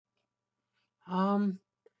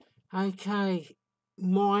Okay.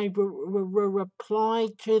 My reply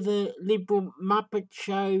to the Liberal Muppet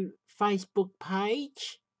Show Facebook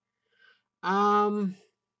page. I'm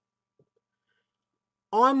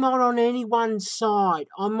not on anyone's side.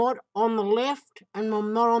 I'm not on the left and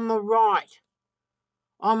I'm not on the right.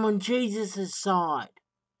 I'm on Jesus' side.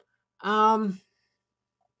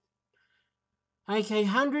 Okay,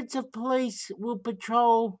 hundreds of police will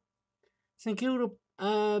patrol St Kilda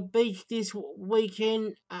Beach this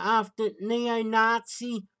weekend after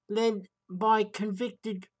neo-Nazi led by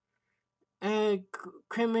convicted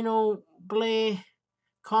criminal Blair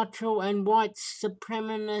Cottrell and white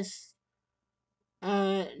supremacist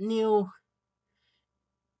Neil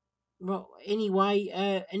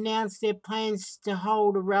announced their plans to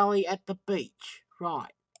hold a rally at the beach.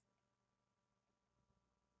 Right.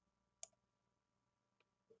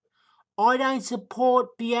 I don't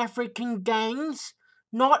support the African gangs.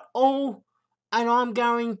 Not all, and I'm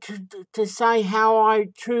going to say how I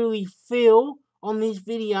truly feel on this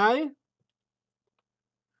video.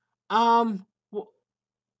 The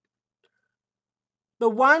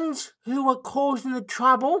ones who are causing the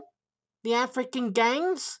trouble, the African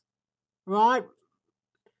gangs, right?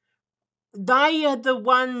 They are the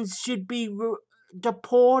ones should be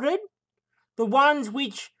deported. The ones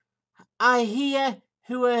which are here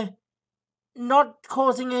who are not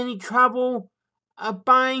causing any trouble,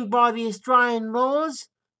 obeying by the Australian laws,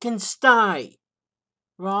 can stay,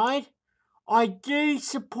 right? I do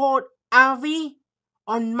support Avi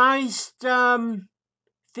on most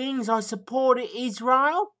things. I support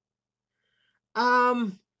Israel.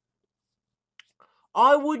 I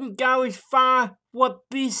wouldn't go as far what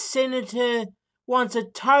this senator wants, a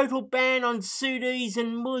total ban on Sudanese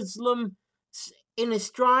and Muslims in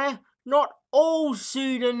Australia. Not all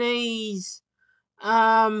Sudanese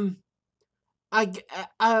are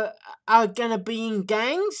going to be in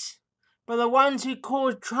gangs, but the ones who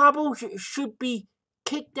cause trouble should be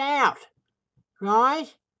kicked out,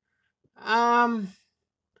 right?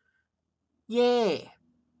 Yeah.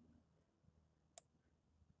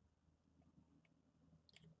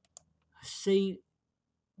 See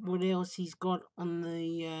what else he's got on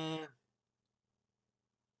the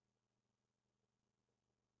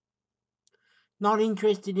not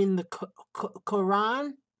interested in the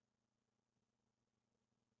Quran.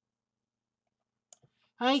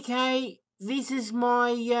 Okay, this is my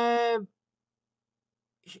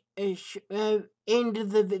end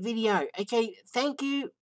of the video. Okay, thank you